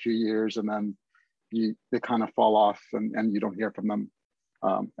about a few years and then they kind of fall off and you don't hear from them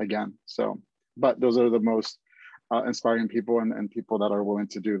again. So, but those are the most inspiring people and people that are willing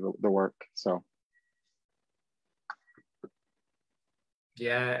to do the work, so.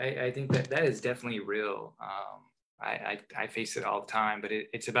 Yeah, I think that is definitely real. I face it all the time, but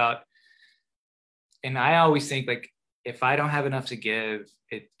it's about, and I always think like, if I don't have enough to give,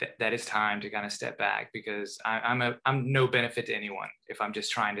 that is time to kind of step back, because I'm no benefit to anyone if I'm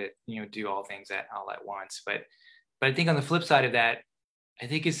just trying to do all things all at once. But I think on the flip side of that, I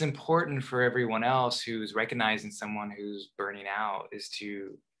think it's important for everyone else who's recognizing someone who's burning out is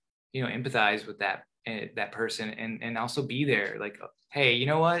to empathize with that person and also be there. Like, hey, you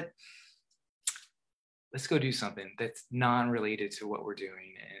know what? Let's go do something that's non-related to what we're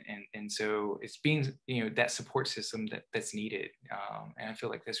doing. And so it's being, that support system that's needed. And I feel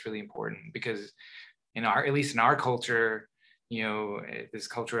like that's really important because at least in our culture, this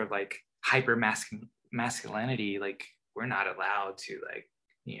culture of like hyper masculinity, like we're not allowed to like,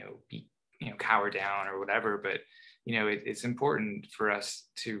 be, cower down or whatever, but it's important for us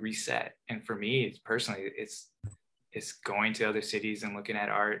to reset. And for me, personally, it's is going to other cities and looking at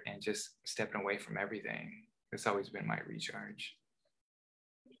art and just stepping away from everything. It's always been my recharge.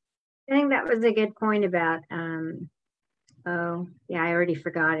 I think that was a good point about, oh yeah, I already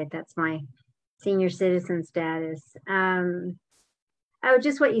forgot it. That's my senior citizen status. Oh,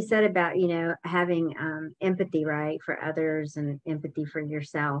 just what you said about, you know, having empathy, right, for others and empathy for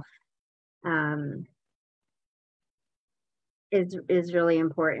yourself is really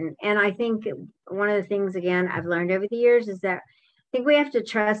important. And I think one of the things, again, I've learned over the years is that I think we have to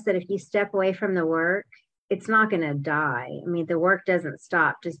trust that if you step away from the work, it's not going to die. I mean, the work doesn't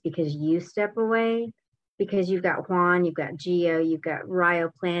stop just because you step away, because you've got Juan, you've got Gio, you've got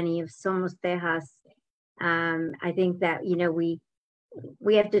Rayo Planning, you have Somos Tejas. I think that, you know,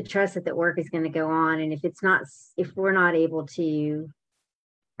 we have to trust that the work is going to go on. And if we're not able to,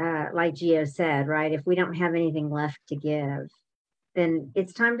 like Gio said, right, if we don't have anything left to give, then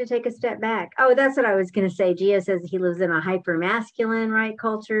it's time to take a step back. Oh, that's what I was going to say. Gio says he lives in a hyper masculine, right,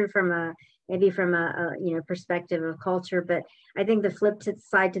 culture maybe from a you know, perspective of culture. But I think the flip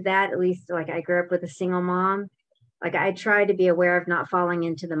side to that, at least like I grew up with a single mom, like I try to be aware of not falling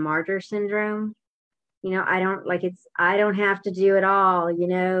into the martyr syndrome. You know, I don't have to do it all, you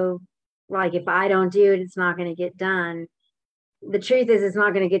know, like if I don't do it, it's not going to get done. The truth is it's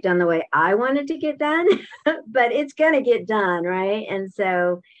not going to get done the way I want it to get done, but it's going to get done, right? And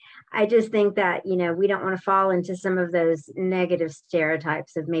so I just think that, you know, we don't want to fall into some of those negative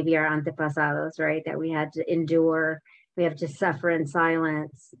stereotypes of maybe our antepasados, right? That we had to endure, we have to suffer in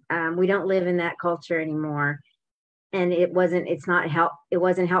silence. We don't live in that culture anymore. And it wasn't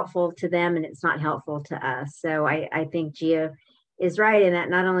helpful to them, and it's not helpful to us. So I think Gio is right in that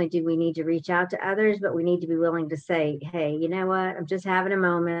not only do we need to reach out to others, but we need to be willing to say, hey, you know what, I'm just having a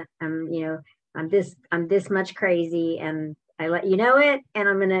moment. I'm this much crazy, and I let you know it, and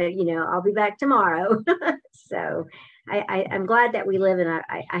I'm gonna, you know, I'll be back tomorrow. So I'm glad that we live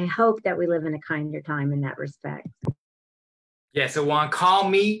I hope that we live in a kinder time in that respect. Yeah, so Juan, call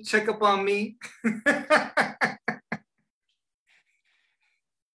me, check up on me.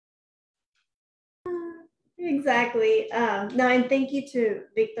 Exactly. No, and thank you to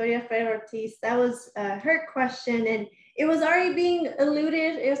Victoria Ferrer Ortiz. That was her question, and it was already being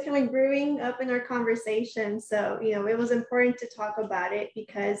alluded. It was kind of like brewing up in our conversation. So, you know, it was important to talk about it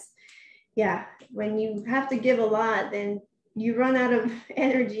because, yeah, when you have to give a lot, then you run out of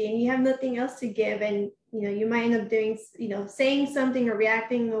energy and you have nothing else to give. And, you know, you might end up doing, you know, saying something or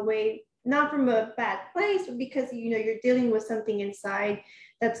reacting in a way, not from a bad place, but because, you know, you're dealing with something inside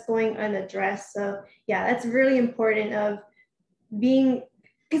that's going unaddressed. So yeah, that's really important of being,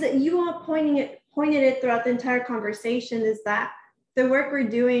 because you all pointed it throughout the entire conversation, is that the work we're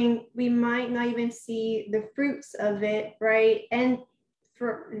doing, we might not even see the fruits of it, right? And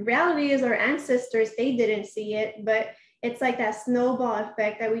for reality is our ancestors, they didn't see it, but it's like that snowball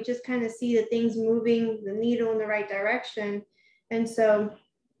effect that we just kind of see the things moving the needle in the right direction. And so,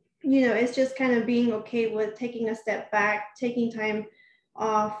 you know, it's just kind of being okay with taking a step back, taking time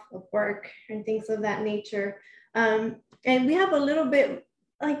off of work and things of that nature. And we have a little bit,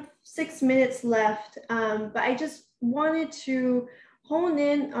 like 6 minutes left, but I just wanted to hone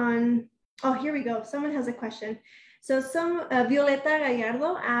in on, oh, here we go. Someone has a question. So Violeta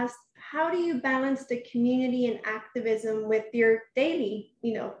Gallardo asked, how do you balance the community and activism with your daily,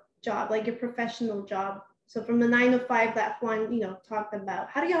 you know, job, like your professional job? So from the 9 to 5 that Juan, you know, talked about,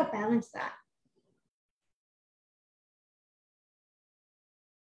 how do y'all balance that?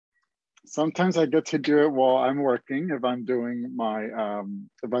 Sometimes I get to do it while I'm working. If I'm doing my,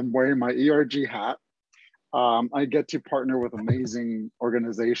 if I'm wearing my ERG hat, I get to partner with amazing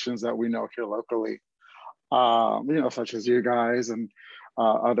organizations that we know here locally, you know, such as you guys and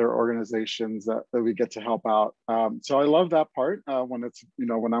other organizations that we get to help out. So I love that part when it's, you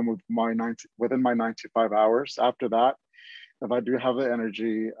know, when I'm with within my 9 to 5 hours. After that, if I do have the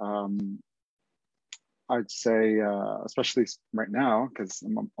energy, I'd say, especially right now, because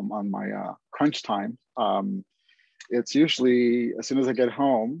I'm on my crunch time, it's usually as soon as I get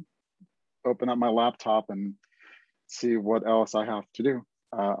home, open up my laptop and see what else I have to do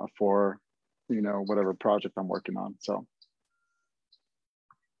for, you know, whatever project I'm working on. So.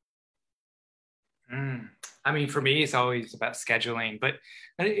 I mean, for me, it's always about scheduling, but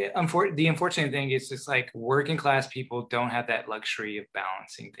the unfortunate thing is just like working class people don't have that luxury of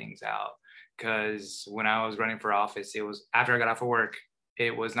balancing things out. Because when I was running for office, it was after I got off of work,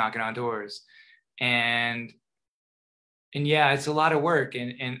 it was knocking on doors, and yeah, it's a lot of work,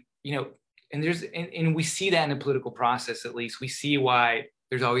 and you know, and we see that in the political process. At least we see why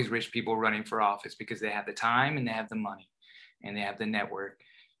there's always rich people running for office, because they have the time and they have the money and they have the network,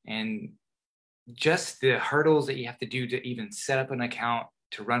 and just the hurdles that you have to do to even set up an account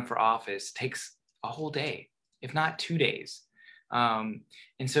to run for office takes a whole day, if not 2 days. And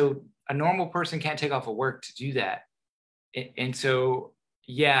so a normal person can't take off of work to do that. And so,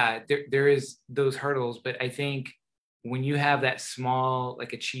 yeah, there is those hurdles, but I think when you have that small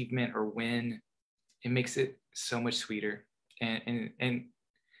like achievement or win, it makes it so much sweeter.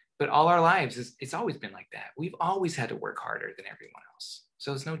 But all our lives, it's always been like that. We've always had to work harder than everyone else.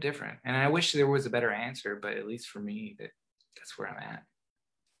 So it's no different. And I wish there was a better answer, but at least for me, that's where I'm at.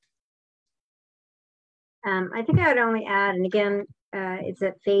 I think I would only add, and again, it's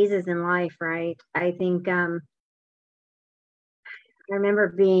at phases in life, right? I think I remember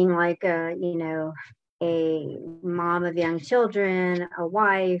being like a mom of young children, a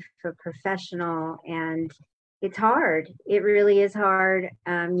wife, a professional, and it's hard. It really is hard.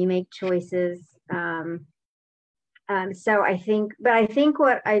 You make choices. So I think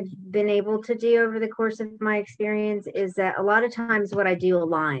what I've been able to do over the course of my experience is that a lot of times what I do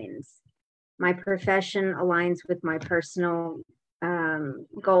aligns. My profession aligns with my personal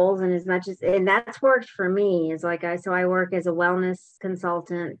goals, and that's worked for me. Is like I work as a wellness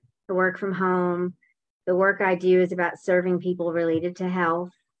consultant. I work from home. The work I do is about serving people related to health.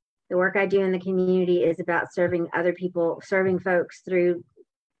 The work I do in the community is about serving other people, serving folks through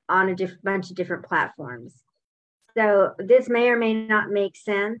on a bunch of different platforms. So this may or may not make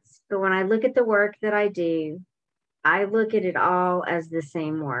sense, but when I look at the work that I do, I look at it all as the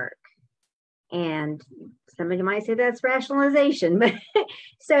same work. And somebody might say that's rationalization, but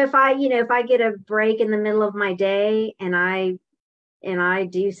so if I get a break in the middle of my day and I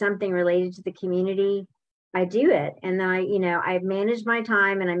do something related to the community, I do it. And then I manage my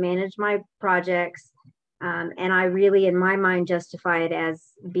time and I manage my projects. And I really, in my mind, justify it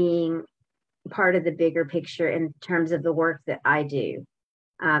as being part of the bigger picture in terms of the work that I do.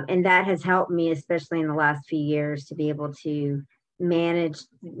 And that has helped me, especially in the last few years, to be able to manage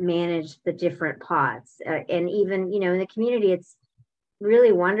the different pots. And even, in the community, it's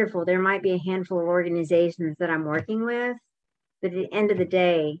really wonderful. There might be a handful of organizations that I'm working with, but at the end of the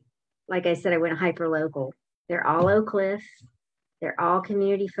day, like I said, I went hyper local. They're all Oak Cliff. They're all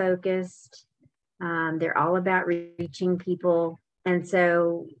community focused. They're all about reaching people. And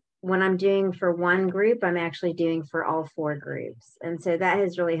so when I'm doing for one group, I'm actually doing for all 4 groups. And so that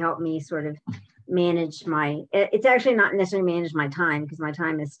has really helped me sort of manage it's actually not necessarily manage my time, because my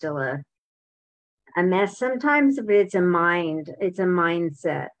time is still a mess sometimes, but it's a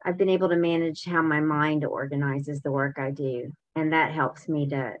mindset. I've been able to manage how my mind organizes the work I do. And that helps me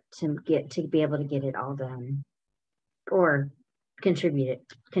to be able to get it all done or contribute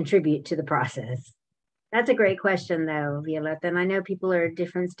to the process. That's a great question though, Violetta. And I know people are at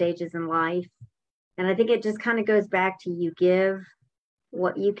different stages in life. And I think it just kind of goes back to you give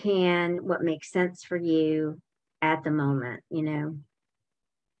what you can, what makes sense for you at the moment,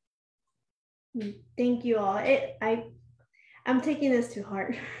 Thank you all. I'm taking this to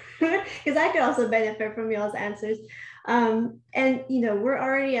heart because I could also benefit from y'all's answers. And we're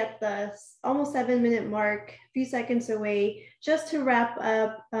already at the almost 7-minute mark, a few seconds away. Just to wrap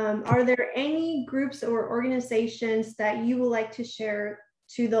up, are there any groups or organizations that you would like to share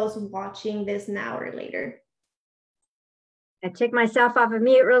to those watching this now or later? I took myself off of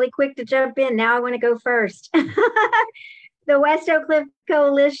mute really quick to jump in. Now I want to go first. The West Oak Cliff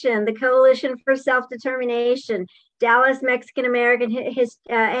Coalition, the Coalition for Self-Determination, Dallas Mexican American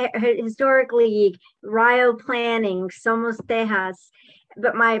Historic League, Rio Planning, Somos Tejas.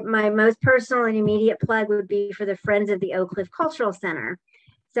 But my most personal and immediate plug would be for the Friends of the Oak Cliff Cultural Center.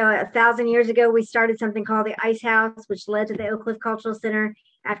 So 1,000 years ago, we started something called the Ice House, which led to the Oak Cliff Cultural Center.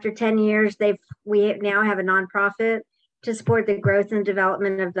 After 10 years, we now have a nonprofit to support the growth and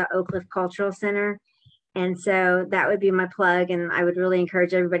development of the Oak Cliff Cultural Center. And so that would be my plug. And I would really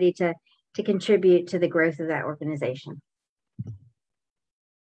encourage everybody to contribute to the growth of that organization.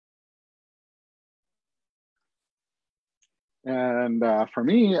 And for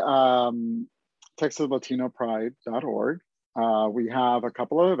me, TexasLatinoPride.org. We have a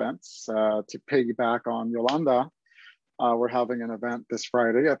couple of events to piggyback on Yolanda. We're having an event this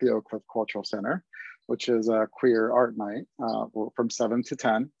Friday at the Oak Cliff Cultural Center, which is a queer art night from 7 to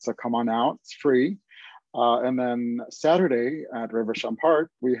 10. So come on out, it's free. And then Saturday at Riversham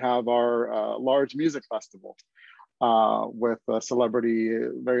Park, we have our large music festival with a celebrity,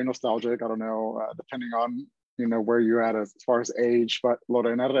 very nostalgic. I don't know, depending on where you're at as far as age, but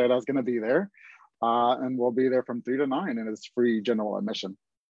Lorena Herrera is going to be there. And we'll be there from 3 to 9, and it's free general admission.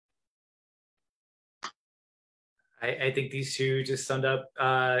 I think these two just summed up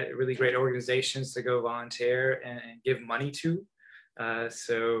really great organizations to go volunteer and give money to.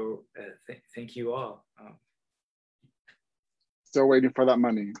 Thank you all. Still waiting for that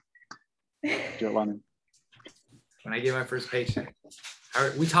money, Giovanni. When I get my first paycheck. All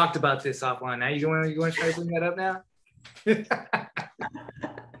right, we talked about this offline. Now you want to try to bring that up now?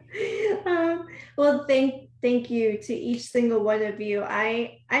 Well, thank you to each single one of you.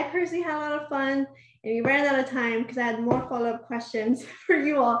 I personally had a lot of fun, and we ran out of time because I had more follow-up questions for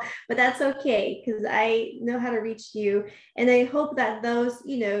you all, but that's okay because I know how to reach you. And I hope that those,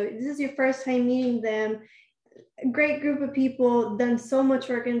 this is your first time meeting them. A great group of people, done so much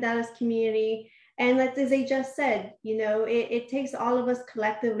work in the Dallas community. And like as they just said, it takes all of us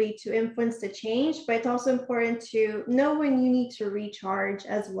collectively to influence the change, but it's also important to know when you need to recharge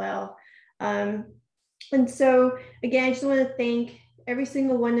as well. And so again, I just want to thank every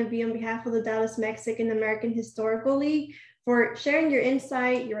single one of you on behalf of the Dallas Mexican American Historical League for sharing your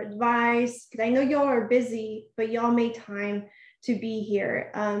insight, your advice, because I know y'all are busy, but y'all made time to be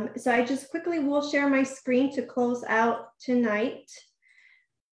here. So I just quickly will share my screen to close out tonight.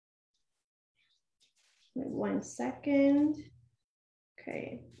 1 second.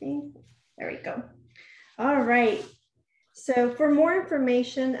 Okay, there we go. All right. So for more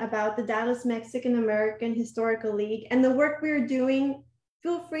information about the Dallas Mexican American Historical League and the work we're doing,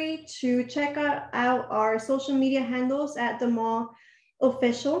 feel free to check out our social media handles at DMAHL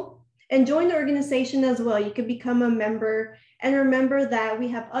Official and join the organization as well. You can become a member, and remember that we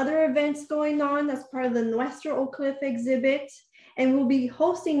have other events going on as part of the Nuestro Oak Cliff exhibit. And we'll be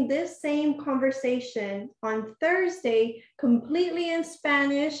hosting this same conversation on Thursday, completely in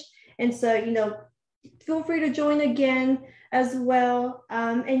Spanish. And so, feel free to join again as well.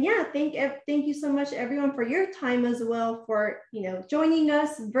 And yeah, thank you so much everyone for your time as well, for, joining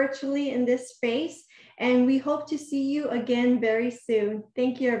us virtually in this space. And we hope to see you again very soon.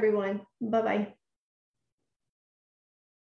 Thank you, everyone. Bye-bye.